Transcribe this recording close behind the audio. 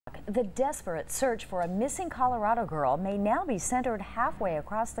The desperate search for a missing Colorado girl may now be centered halfway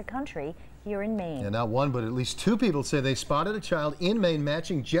across the country here in Maine. Yeah, not one, but at least two people say they spotted a child in Maine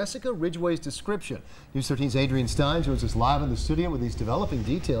matching Jessica Ridgway's description. News 13's Adrian Stein joins us live in the studio with these developing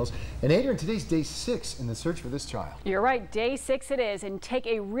details. And Adrian, today's day 6 in the search for this child. You're right, day 6 it is. And take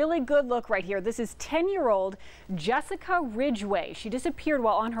a really good look right here. This is 10-year-old Jessica Ridgway. She disappeared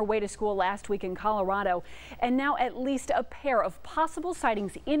while on her way to school last week in Colorado. And now at least a pair of possible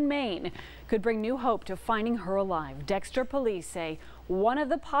sightings in Maine could bring new hope to finding her alive. Dexter police say one of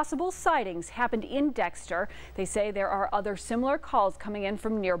the possible sightings happened in Dexter. They say there are other similar calls coming in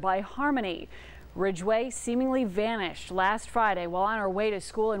from nearby Harmony. Ridgway seemingly vanished last Friday while on her way to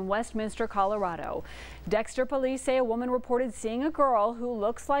school in Westminster, Colorado. Dexter police say a woman reported seeing a girl who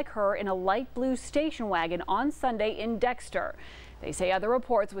looks like her in a light blue station wagon on Sunday in Dexter. They say other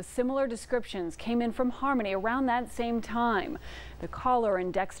reports with similar descriptions came in from Harmony around that same time. The caller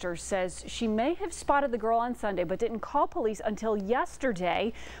in Dexter says she may have spotted the girl on Sunday but didn't call police until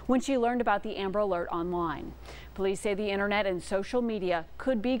yesterday when she learned about the Amber Alert online. Police say the internet and social media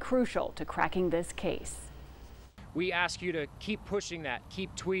could be crucial to cracking this case. We ask you to keep pushing that,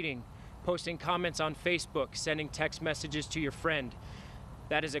 keep tweeting, posting comments on Facebook, sending text messages to your friend.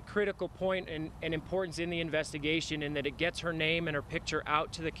 That is a critical point and importance in the investigation, in that it gets her name and her picture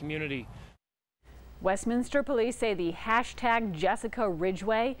out to the community. Westminster police say the hashtag Jessica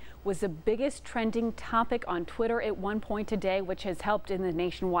Ridgway was the biggest trending topic on Twitter at one point today, which has helped in the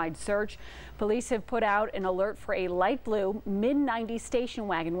nationwide search. Police have put out an alert for a light blue mid-90s station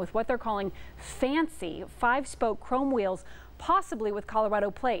wagon with what they're calling fancy 5-spoke chrome wheels, possibly with Colorado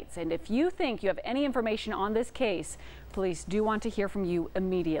plates. And if you think you have any information on this case, police do want to hear from you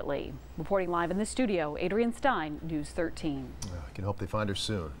immediately. Reporting live in the studio, Adrian Stein, News 13. I can hope they find her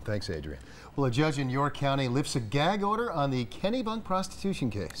soon. Thanks, Adrian. Well, a judge in York County lifts a gag order on the Kennebunk prostitution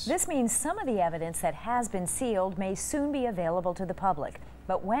case. This means some of the evidence that has been sealed may soon be available to the public.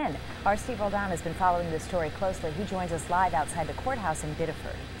 But when? Our Steve Roldan has been following this story closely. He joins us live outside the courthouse in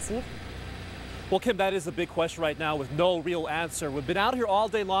Biddeford. Steve? Well, Kim, that is the big question right now with no real answer. We've been out here all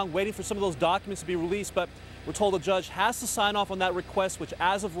day long waiting for some of those documents to be released, but we're told the judge has to sign off on that request, which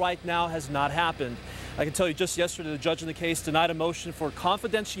as of right now has not happened. I can tell you just yesterday, the judge in the case denied a motion for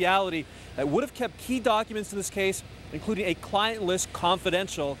confidentiality that would have kept key documents in this case, including a client list,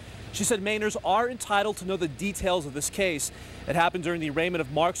 confidential. She said Mainers are entitled to know the details of this case. It happened during the arraignment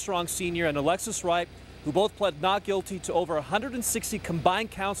of Mark Strong Sr. and Alexis Wright, who both pled not guilty to over 160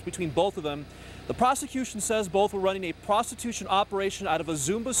 combined counts between both of them. The prosecution says both were running a prostitution operation out of a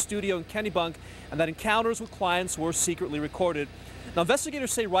Zumba studio in Kennebunk and that encounters with clients were secretly recorded. Now,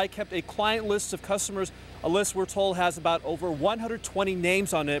 investigators say Wright kept a client list of customers, a list we're told has about over 120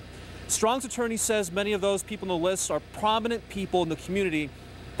 names on it. Strong's attorney says many of those people on the list are prominent people in the community.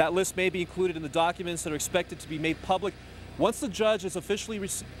 That list may be included in the documents that are expected to be made public once the judge is officially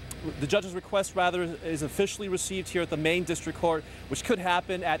the judge's request is officially received here at the Maine District Court, which could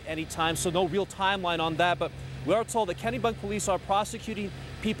happen at any time. So no real timeline on that, but we are told that Kennebunk police are prosecuting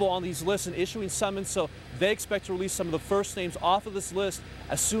people on these lists and issuing summons, so they expect to release some of the first names off of this list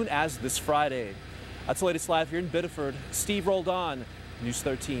as soon as this Friday. That's the latest live here in Biddeford. Steve Roldan, News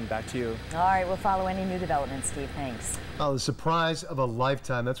 13, back to you. All right, we'll follow any new developments, Steve. Thanks. Oh, the surprise of a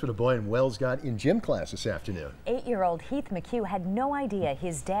lifetime. That's what a boy in Wells got in gym class this afternoon. 8-year-old Heath McHugh had no idea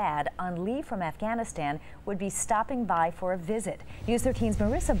his dad, on leave from Afghanistan, would be stopping by for a visit. News 13's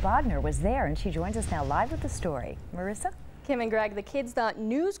Marissa Bodner was there, and she joins us now live with the story. Marissa? Kim and Greg, the kids thought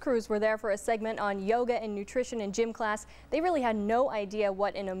news crews were there for a segment on yoga and nutrition in gym class. They really had no idea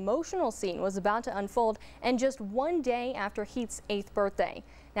what an emotional scene was about to unfold, and just one day after Heath's 8th birthday.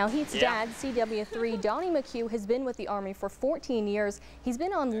 Now, Heath's dad, CW3 Donnie McHugh, has been with the Army for 14 years. He's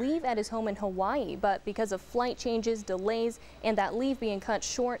been on leave at his home in Hawaii, but because of flight changes, delays, and that leave being cut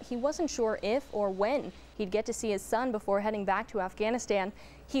short, he wasn't sure if or when he'd get to see his son before heading back to Afghanistan.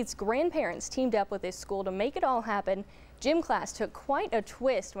 Heath's grandparents teamed up with his school to make it all happen. Gym class took quite a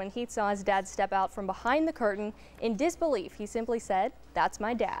twist when Heath saw his dad step out from behind the curtain. In disbelief, he simply said, "That's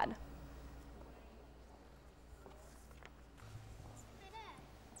my dad."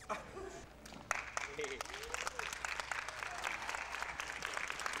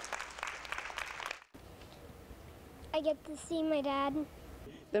 I get to see my dad.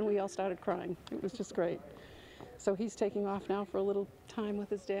 Then we all started crying. It was just great. So he's taking off now for a little time with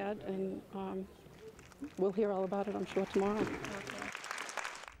his dad, and we'll hear all about it, I'm sure, tomorrow.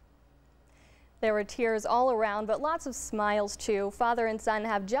 There were tears all around, but lots of smiles too. Father and son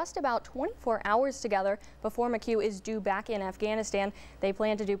have just about 24 hours together before McHugh is due back in Afghanistan. They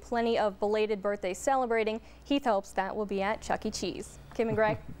plan to do plenty of belated birthday celebrating. Heath hopes that will be at Chuck E. Cheese. Kim and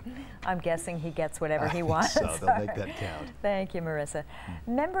Greg. I'm guessing he gets whatever he wants. So they'll make that count. Thank you, Marissa.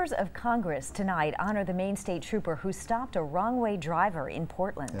 Members of Congress tonight honor the Maine State Trooper who stopped a wrong-way driver in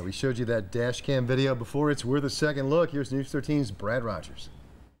Portland. Yeah, we showed you that dash cam video before. It's worth a second look. Here's News 13's Brad Rogers.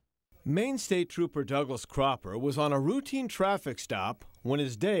 Maine State Trooper Douglas Cropper was on a routine traffic stop when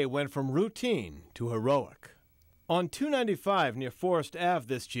his day went from routine to heroic. On 295 near Forest Ave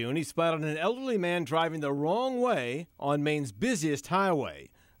this June, he spotted an elderly man driving the wrong way on Maine's busiest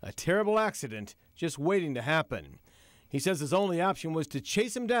highway. A terrible accident just waiting to happen. He says his only option was to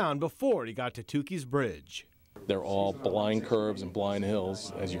chase him down before he got to Tukey's Bridge. They're all blind curves and blind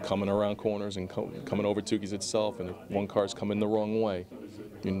hills as you're coming around corners and coming over Tukey's itself, and if one car's coming the wrong way,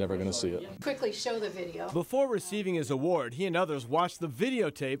 you're never going to see it. Quickly show the video. Before receiving his award, he and others watched the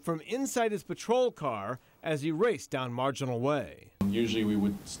videotape from inside his patrol car as he raced down Marginal Way. Usually we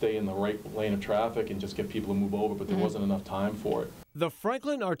would stay in the right lane of traffic and just get people to move over, but there wasn't enough time for it. The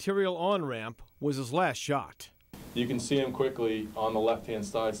Franklin Arterial on-ramp was his last shot. You can see him quickly on the left-hand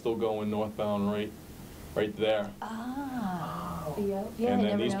side, still going northbound right there. Yeah, and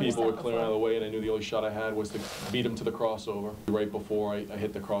then these people were clearing out of the way, and I knew the only shot I had was to beat him to the crossover. Right before I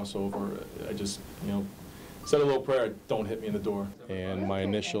hit the crossover, I just, said a little prayer, don't hit me in the door. And my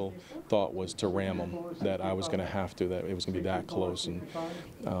initial thought was to ram him, that I was going to have to, that it was going to be that close.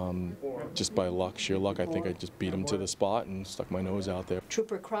 And just by luck, sheer luck, I think I just beat him to the spot and stuck my nose out there.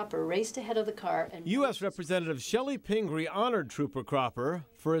 Trooper Cropper raced ahead of the car. And U.S. Representative Shelley Pingree honored Trooper Cropper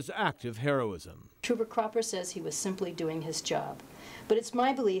for his act of heroism. Trooper Cropper says he was simply doing his job. But it's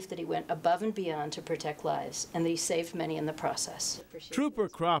my belief that he went above and beyond to protect lives, and that he saved many in the process. Trooper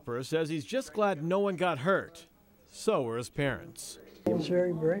Cropper says he's just glad no one got hurt. So were his parents. He was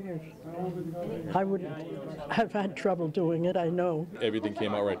very brave. I would have had trouble doing it, I know. Everything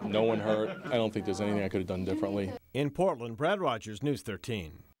came out right. No one hurt. I don't think there's anything I could have done differently. In Portland, Brad Rogers, News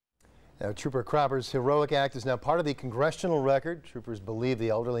 13. Now, Trooper Cropper's heroic act is now part of the congressional record. Troopers believe the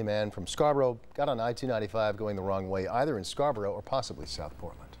elderly man from Scarborough got on I-295 going the wrong way, either in Scarborough or possibly South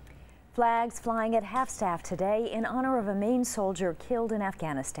Portland. Flags flying at half-staff today in honor of a Maine soldier killed in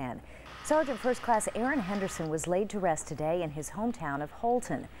Afghanistan. Sergeant First Class Aaron Henderson was laid to rest today in his hometown of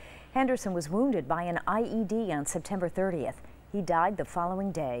Holton. Henderson was wounded by an IED on September 30th. He died the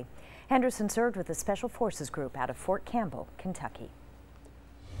following day. Henderson served with the Special Forces Group out of Fort Campbell, Kentucky.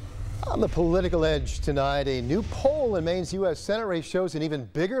 On the political edge tonight, a new poll in Maine's U.S. Senate race shows an even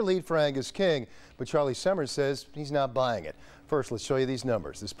bigger lead for Angus King, but Charlie Summers says he's not buying it. First, let's show you these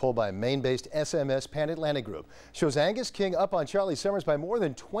numbers. This poll by Maine-based SMS Pan Atlantic Group shows Angus King up on Charlie Summers by more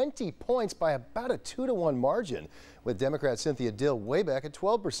than 20 points by about a 2-to-1 margin, with Democrat Cynthia Dill way back at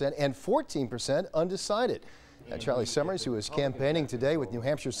 12% and 14% undecided. Now, Charlie Summers, who is campaigning today with New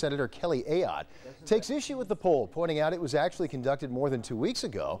Hampshire Senator Kelly Ayotte, takes issue with the poll, pointing out it was actually conducted more than 2 weeks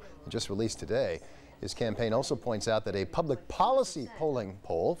ago and just released today. His campaign also points out that a public policy polling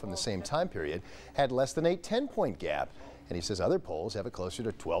poll from the same time period had less than a 10-point gap, and he says other polls have it closer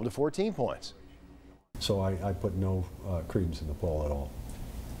to 12 to 14 points. So I put no credence in the poll at all.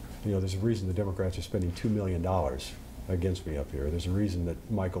 There's a reason the Democrats are spending $2 million against me up here. There's a reason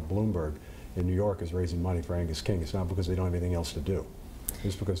that Michael Bloomberg in New York is raising money for Angus King. It's not because they don't have anything else to do.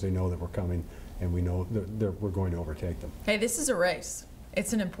 It's because they know that we're coming and we know that we're going to overtake them. Hey, this is a race.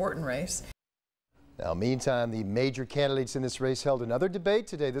 It's an important race. Now, meantime, the major candidates in this race held another debate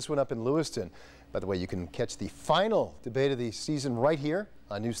today, this one up in Lewiston. By the way, you can catch the final debate of the season right here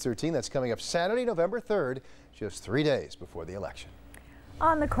on News 13. That's coming up Saturday, November 3rd, just 3 days before the election.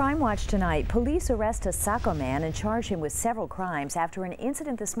 On the Crime Watch tonight, police arrest a Saco man and charge him with several crimes after an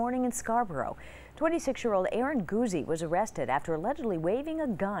incident this morning in Scarborough. 26-year-old Aaron Guzzi was arrested after allegedly waving a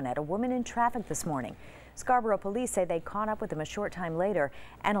gun at a woman in traffic this morning. Scarborough police say they caught up with him a short time later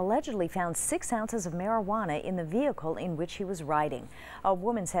and allegedly found 6 ounces of marijuana in the vehicle in which he was riding. A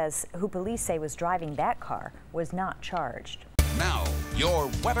woman who police say was driving that car was not charged. Now,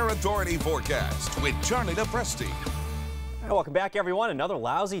 your Weather Authority forecast with Charlie DePresti. Welcome back, everyone. Another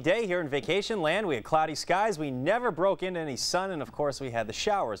lousy day here in vacation land. We had cloudy skies. We never broke into any sun. And of course, we had the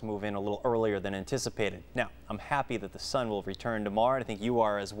showers move in a little earlier than anticipated. Now, I'm happy that the sun will return tomorrow. I think you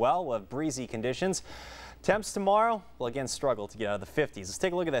are as well. We'll have breezy conditions. Temps tomorrow will again struggle to get out of the 50s. Let's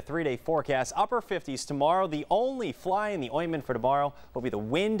take a look at that 3-day forecast. Upper 50s tomorrow. The only fly in the ointment for tomorrow will be the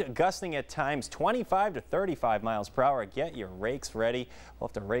wind gusting at times 25 to 35 miles per hour. Get your rakes ready. We'll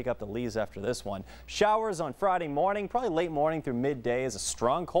have to rake up the leaves after this one. Showers on Friday morning, probably late morning through midday as a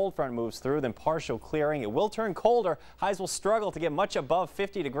strong cold front moves through, then partial clearing. It will turn colder. Highs will struggle to get much above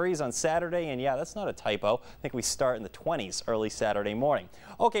 50 degrees on Saturday. And yeah, that's not a typo. I think we start in the 20s early Saturday morning.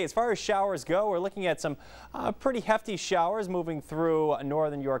 Okay, as far as showers go, we're looking at some pretty hefty showers moving through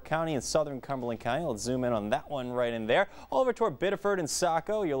northern York County and southern Cumberland County. Let's zoom in on that one right in there. Over toward Biddeford and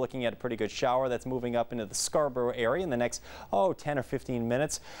Saco, you're looking at a pretty good shower that's moving up into the Scarborough area in the next 10 or 15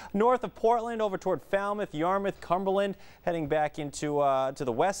 minutes. North of Portland, over toward Falmouth, Yarmouth, Cumberland, heading back into to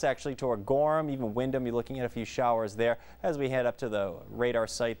the west, actually toward Gorham, even Windham. You're looking at a few showers there. As we head up to the radar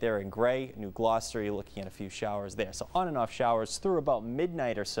site there in Gray, New Gloucester, you're looking at a few showers there. So on and off showers through about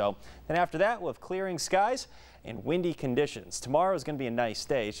midnight or so. Then after that, we'll have clearing skies and windy conditions. Tomorrow is going to be a nice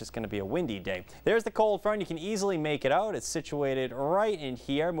day. It's just going to be a windy day. There's the cold front. You can easily make it out. It's situated right in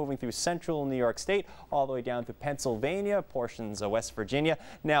here, moving through central New York State, all the way down through Pennsylvania, portions of West Virginia.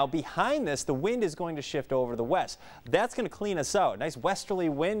 Now, behind this, the wind is going to shift over to the west. That's going to clean us out. Nice westerly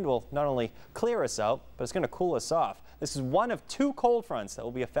wind will not only clear us out, but it's going to cool us off. This is one of 2 cold fronts that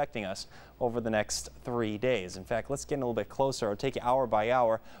will be affecting us over the next 3 days. In fact, let's get a little bit closer. I'll take you hour by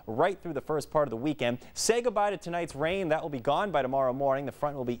hour right through the first part of the weekend. Say goodbye to tonight's rain. That will be gone by tomorrow morning. The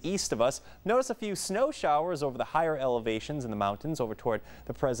front will be east of us. Notice a few snow showers over the higher elevations in the mountains over toward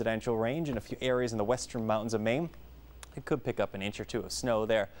the Presidential Range and a few areas in the western mountains of Maine. It could pick up an inch or 2 of snow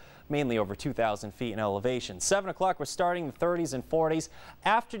there, mainly over 2,000 feet in elevation. 7 o'clock, we're starting the 30s and 40s.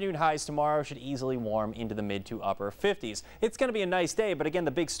 Afternoon highs tomorrow should easily warm into the mid to upper 50s. It's going to be a nice day, but again,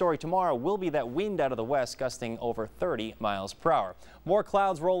 the big story tomorrow will be that wind out of the west gusting over 30 miles per hour. More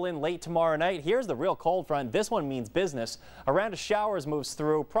clouds roll in late tomorrow night. Here's the real cold front. This one means business. A round of showers moves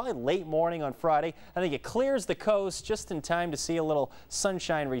through probably late morning on Friday. I think it clears the coast just in time to see a little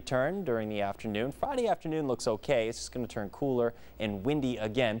sunshine return during the afternoon. Friday afternoon looks okay. It's just going to turn cooler and windy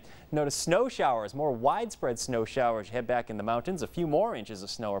again. Notice snow showers, more widespread snow showers. You head back in the mountains. A few more inches of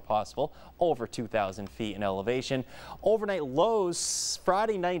snow are possible, over 2,000 feet in elevation. Overnight lows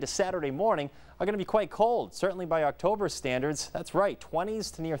Friday night to Saturday morning are going to be quite cold, certainly by October standards. That's right,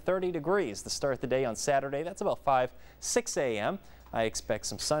 20s to near 30 degrees to start the day on Saturday. That's about 6 a.m. I expect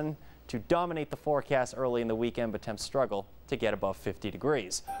some sun to dominate the forecast early in the weekend, but temps struggle to get above 50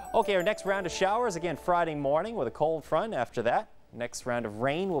 degrees. Okay, our next round of showers again Friday morning with a cold front. After that, next round of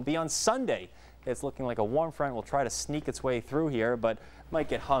rain will be on Sunday. It's looking like a warm front will try to sneak its way through here, but might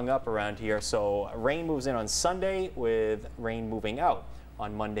get hung up around here. So rain moves in on Sunday with rain moving out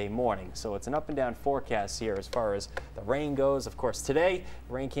on Monday morning. So it's an up and down forecast here as far as the rain goes. Of course, today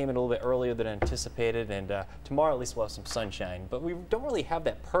rain came in a little bit earlier than anticipated, and tomorrow at least we'll have some sunshine. But we don't really have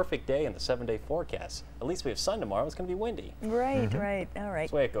that perfect day in the 7-day forecast. At least we have sun tomorrow. It's going to be windy. Right, right. All right.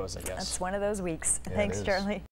 That's the way it goes, I guess. That's one of those weeks. Yeah, Thanks, Charlie.